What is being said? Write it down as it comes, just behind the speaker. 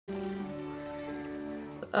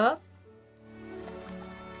Up.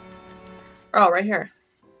 Oh, right here.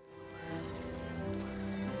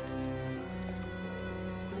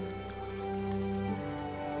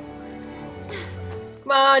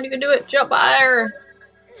 Come on, you can do it. Jump higher.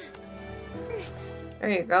 There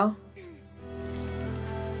you go.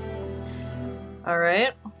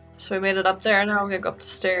 Alright. So we made it up there. Now we're gonna go up the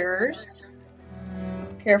stairs.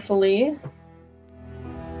 Carefully.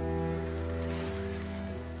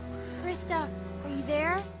 Krista, are you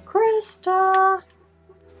there? Krista!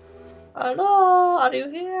 Hello, are you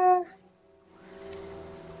here?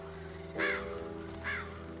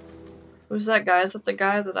 Who's that guy? Is that the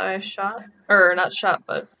guy that I shot? Or not shot,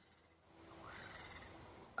 but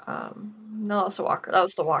no, that's the walker. That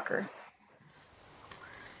was the walker.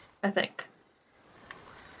 I think.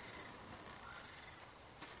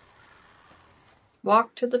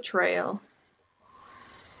 Walk to the trail.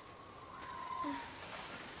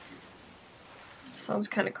 Sounds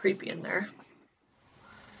kind of creepy in there.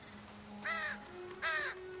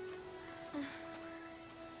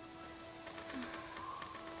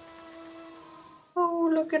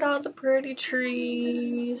 Oh, look at all the pretty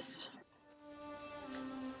trees.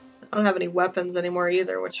 I don't have any weapons anymore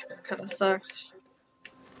either, which kind of sucks.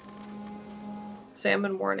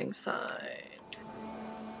 Examine warning sign.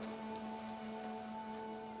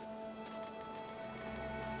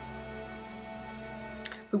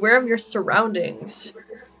 Beware of your surroundings.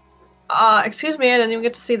 Excuse me, I didn't even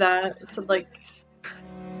get to see that. It said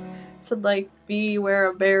like, beware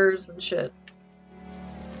of bears and shit.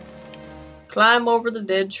 Climb over the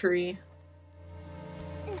dead tree.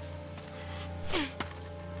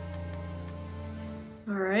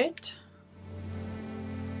 Alright.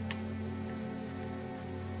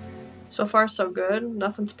 So far, so good.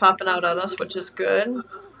 Nothing's popping out at us, which is good.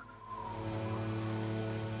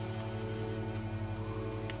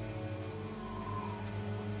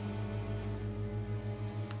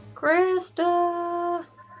 Krista!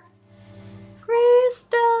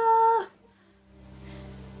 Krista!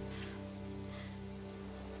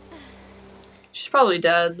 She's probably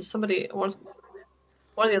dead. One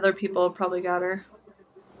of the other people probably got her.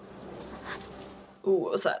 Ooh,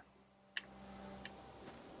 what was that?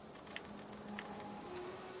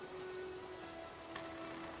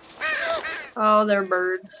 Oh, they're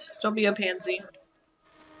birds. Don't be a pansy.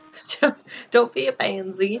 Don't be a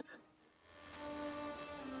pansy.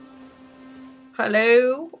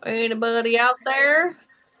 Hello? Anybody out there?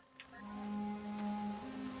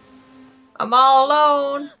 I'm all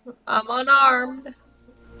alone. I'm unarmed.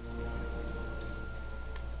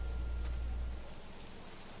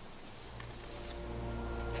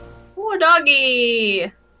 Ooh, a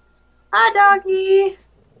doggy! Hi, doggy!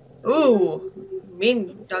 Ooh,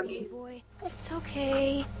 mean It's doggy. okay, boy. It's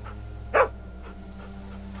okay.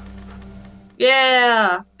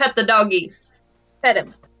 Yeah! Pet the doggy. Pet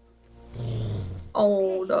him.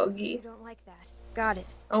 Oh, Okay, doggy. You don't like that. Got it.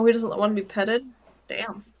 Oh, he doesn't want to be petted?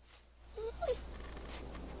 Damn.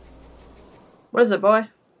 What is it, boy?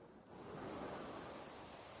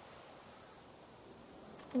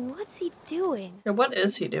 What's he doing? Yeah, what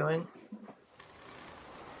is he doing?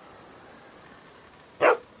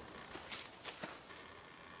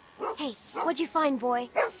 Hey, what'd you find, boy?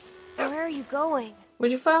 Where are you going?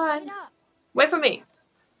 What'd you find? Get up. Wait for me.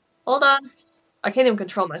 Hold on. I can't even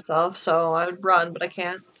control myself, so I would run, but I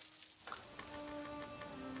can't.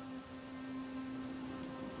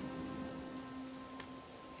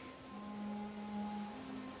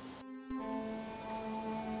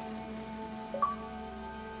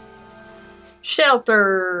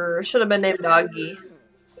 Shelter! Should have been named Doggy.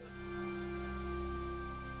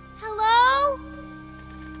 Hello?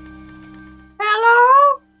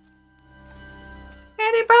 Hello?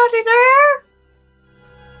 Anybody there?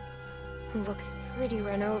 Looks pretty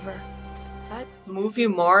run over. Move you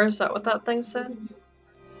more? Is that what that thing said?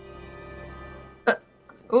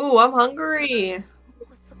 Ooh, I'm hungry.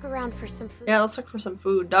 Let's look around for some food. Yeah, let's look for some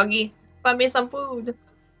food. Doggy, find me some food.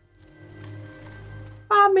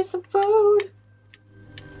 Find me some food.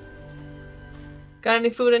 Got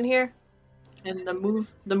any food in here? In the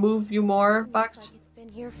move you more box? Looks like it's been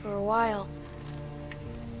here for a while.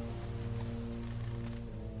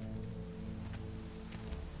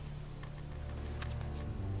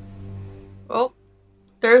 Oh,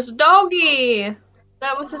 there's a doggy.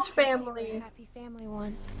 That was his family. Happy family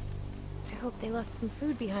once. I hope they left some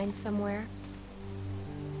food behind somewhere.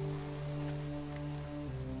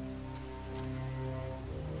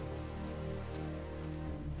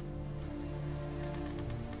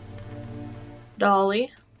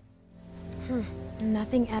 Dolly.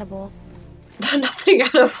 Nothing edible. Nothing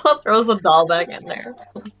edible. Throws a doll back in there.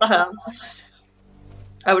 What the hell?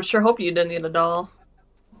 I would sure hope you didn't need a doll.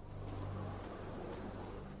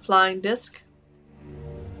 Flying disc.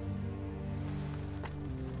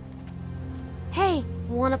 Hey,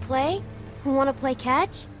 wanna play? Wanna play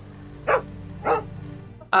catch?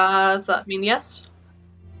 Does that mean yes?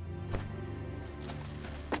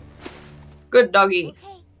 Good doggy.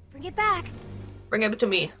 Okay, bring it back. Bring it to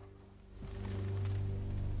me.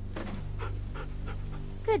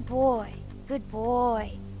 Good boy. Good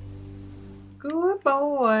boy. Good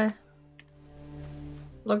boy.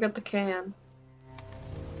 Look at the can.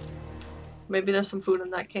 Maybe there's some food in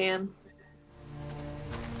that can.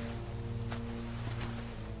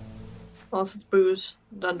 Unless it's booze.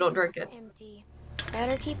 Then don't drink it. Empty.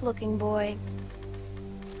 Better keep looking, boy.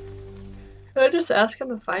 Did I just ask him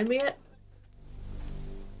to find me it?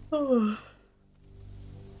 Oh.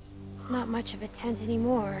 It's not much of a tent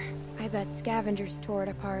anymore. I bet scavengers tore it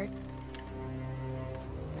apart.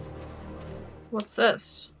 What's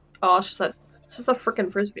this? Oh, it's just a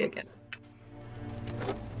frickin' frisbee again.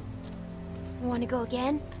 Wanna go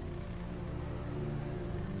again?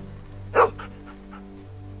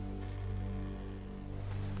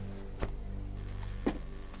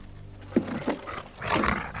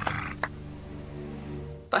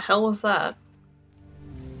 The hell was that?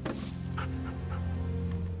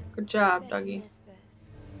 Good job, Bet you doggy. miss this.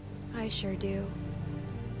 I sure do.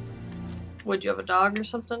 Would you have a dog or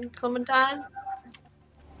something, Clementine?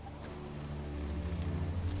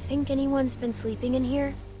 Think anyone's been sleeping in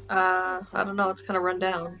here? I don't know, it's kind of run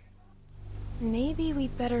down. Maybe we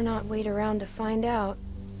better not wait around to find out.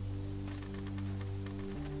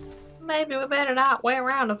 Maybe we better not wait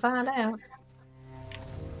around to find out.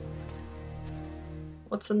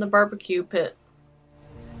 What's in the barbecue pit?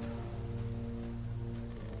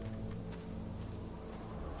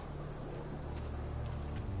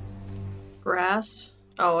 Grass?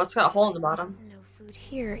 Oh, it's got a hole in the bottom. No food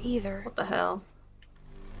here either. What the hell?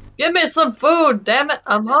 Give me some food, damn it!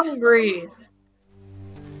 I'm hungry!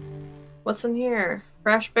 What's in here?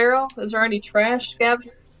 Trash barrel? Is there any trash, Gab?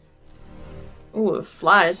 Ooh, it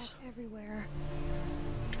flies. Everywhere.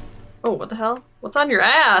 Oh, what the hell? What's on your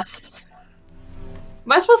ass?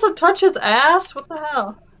 Am I supposed to touch his ass? What the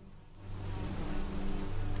hell?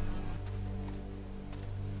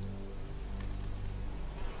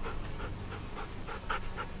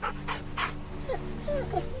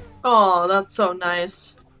 Oh, that's so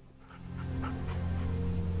nice.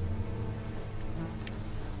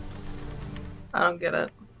 I don't get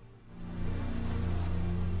it.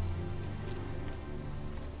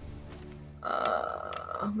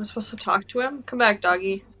 Am I supposed to talk to him? Come back,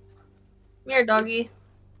 doggy. Come here, doggy.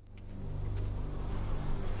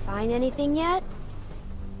 Find anything yet?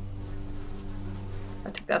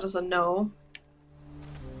 I take that as a no.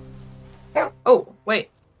 Oh,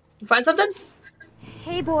 wait. You find something?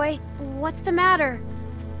 Hey boy, what's the matter?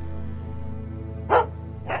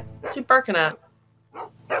 What's he barking at?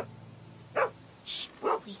 Shh,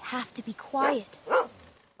 we have to be quiet.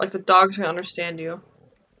 Like the dog's gonna understand you.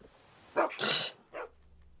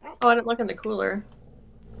 Oh, I didn't look in the cooler.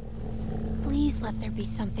 Please let there be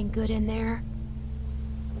something good in there.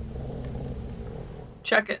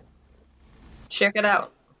 Check it. Check it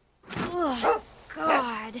out. Oh,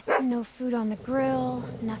 God. No food on the grill,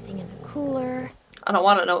 nothing in the cooler. I don't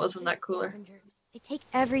want to know what was in that cooler. Scavengers. They take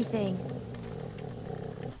everything.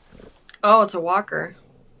 Oh, it's a walker.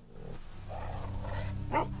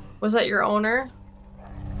 Was that your owner?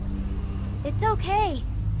 It's okay.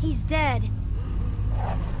 He's dead.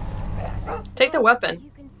 Take the weapon.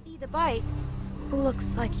 You can see the bite.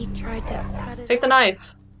 Looks like he tried to cut it Take the off,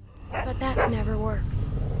 knife. but that never works.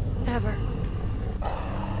 Ever.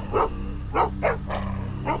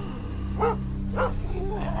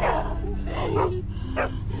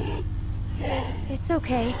 It's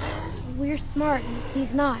okay. We're smart, and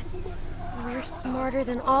he's not. We're smarter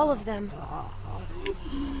than all of them.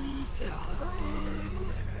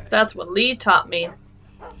 That's what Lee taught me.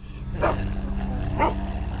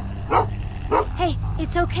 Hey,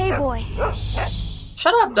 it's okay, boy. Shh.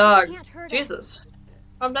 Shut up, dog. Can't hurt us. Jesus.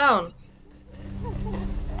 Calm down.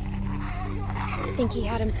 Think he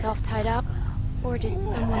had himself tied up? Or did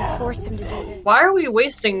someone force him to do this? Why are we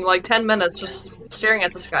wasting like 10 minutes just staring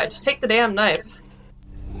at this guy? Just take the damn knife.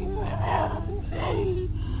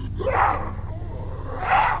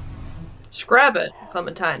 Just grab it,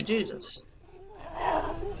 Clementine. Jesus.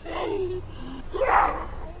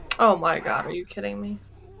 Oh my god, are you kidding me?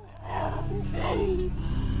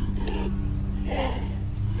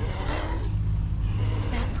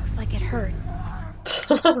 That looks like it hurt.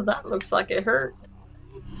 That looks like it hurt.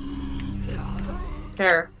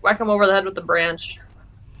 Here, whack him over the head with the branch.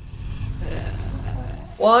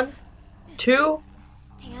 1, 2.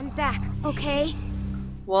 Stand back, okay?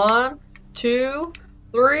 1, 2,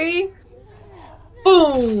 3.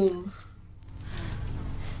 Boom!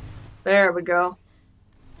 There we go.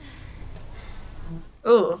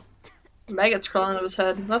 Ooh. Maggots crawling out of his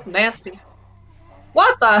head. Nothing nasty.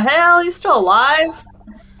 What the hell? He's still alive?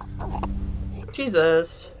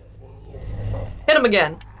 Jesus. Hit him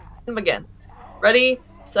again. Hit him again. Ready,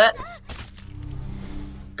 set,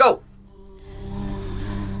 go!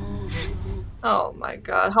 Oh my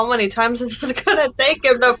god, how many times is this gonna take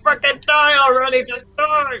him to frickin' die already? Just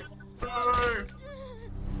die! Die!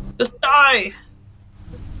 Just die!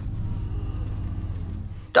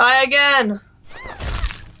 Die again!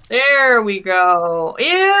 There we go. Ew!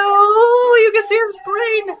 You can see his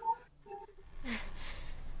brain!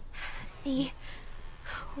 See?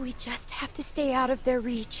 We just have to stay out of their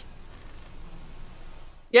reach.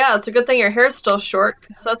 Yeah, it's a good thing your hair's still short,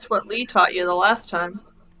 because that's what Lee taught you the last time.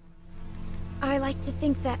 I like to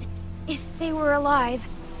think that if they were alive,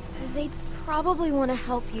 they'd probably want to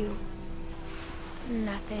help you.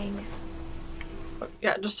 Nothing.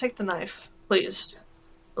 Yeah, just take the knife, please.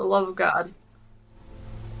 For the love of God.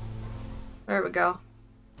 There we go.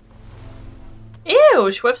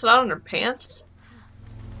 Ew, she whips it out in her pants.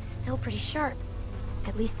 Still pretty sharp.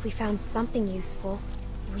 At least we found something useful.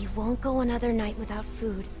 We won't go another night without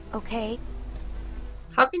food, okay?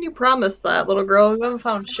 How can you promise that, little girl? We haven't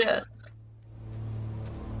found shit.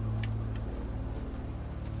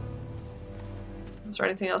 Is there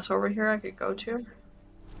anything else over here I could go to?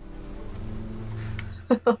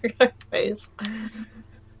 Look at her face.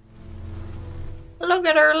 Look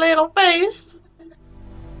at her little face.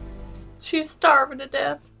 She's starving to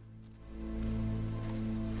death.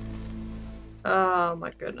 Oh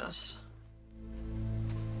my goodness.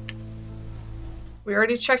 We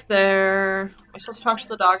already checked there. Am I supposed to talk to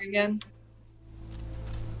the dog again?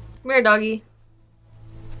 Come here, doggy.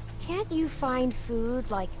 Can't you find food,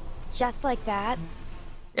 like, just like that?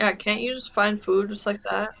 Yeah, can't you just find food just like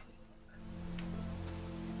that?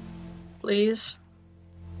 Please?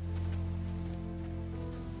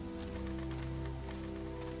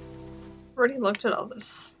 Already looked at all this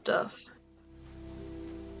stuff.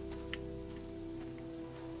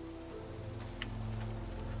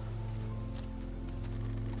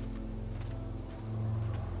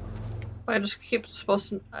 I just keep supposed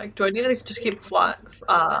to. Like, do I need to just keep throwing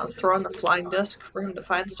the flying disc for him to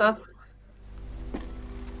find stuff?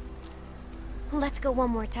 Let's go one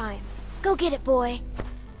more time. Go get it, boy.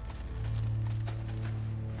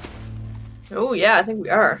 Oh yeah, I think we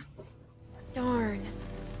are. Darn.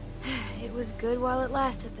 It was good while it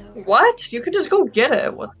lasted, though. What? You could just go get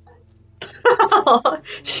it. What?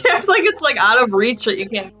 She acts like it's like out of reach that you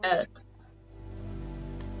can't get.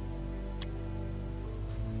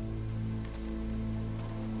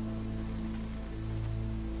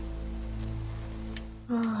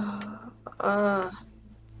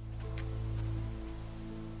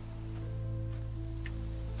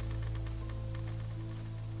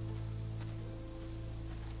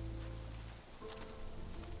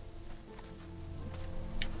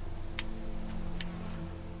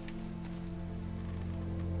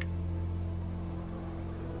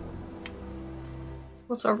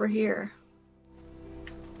 What's over here?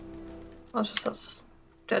 Oh, it's just this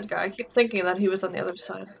dead guy. I keep thinking that he was on the other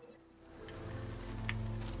side.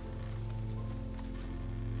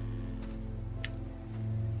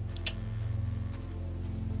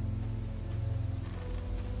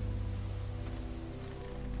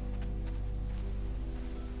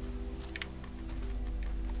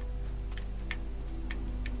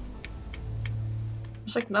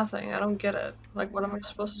 There's like nothing. I don't get it. Like, what am I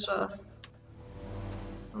supposed to...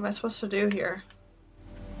 What am I supposed to do here?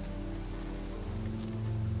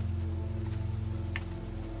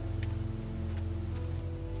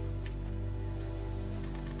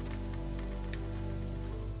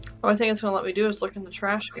 Only thing it's gonna let me do is look in the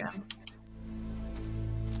trash again.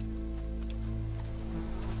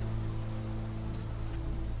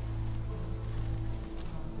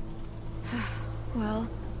 Well,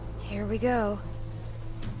 here we go.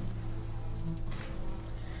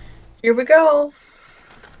 Here we go.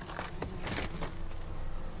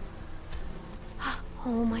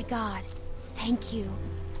 Oh my god. Thank you.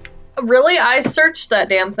 Really? I searched that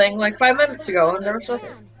damn thing like 5 minutes ago and there was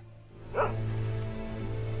nothing.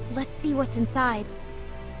 Let's see what's inside.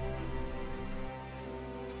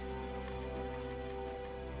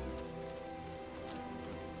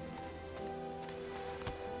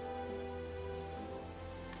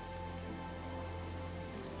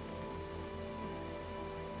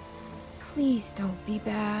 Please don't be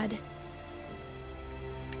bad.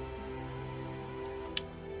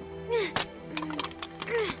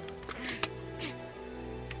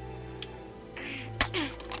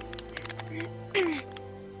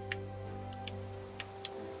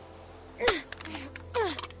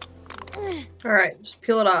 Alright, just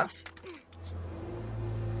peel it off.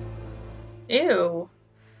 Ew.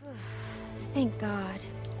 Thank God.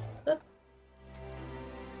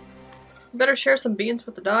 Better share some beans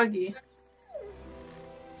with the doggy.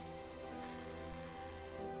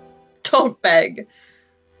 Don't beg.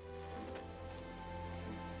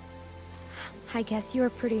 I guess you're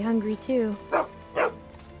pretty hungry too.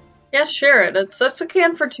 Yeah, share it. That's a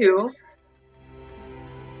can for two.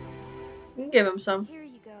 You can give him some. Here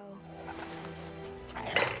you go.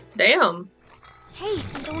 Damn. Hey,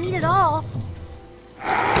 don't eat it all.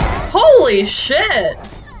 Holy shit!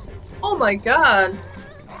 Oh my god.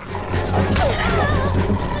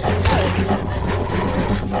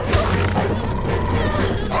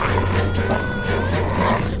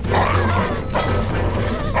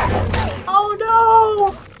 Oh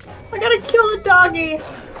no! I gotta kill the doggy!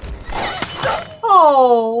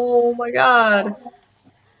 Oh my god.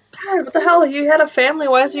 God, what the hell? He had a family,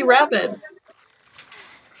 why is he rabid?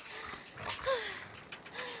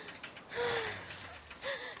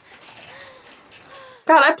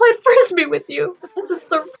 God, I played frisbee with you. This is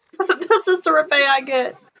the this is the repay I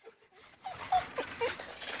get.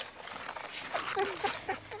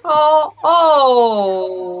 Oh.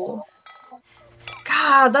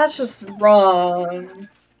 God, that's just wrong.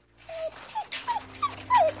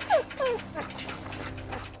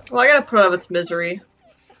 Well, I gotta put out of its misery.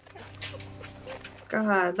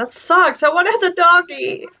 God, that sucks. I wanted the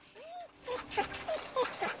doggy.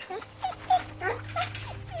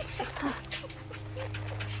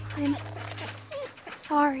 I'm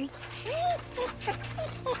sorry.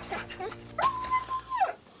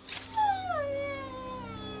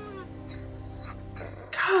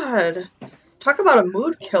 God, talk about a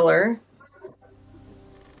mood killer.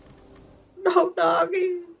 No,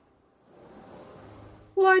 doggy.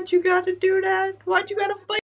 Why'd you gotta do that? Why'd you gotta bite?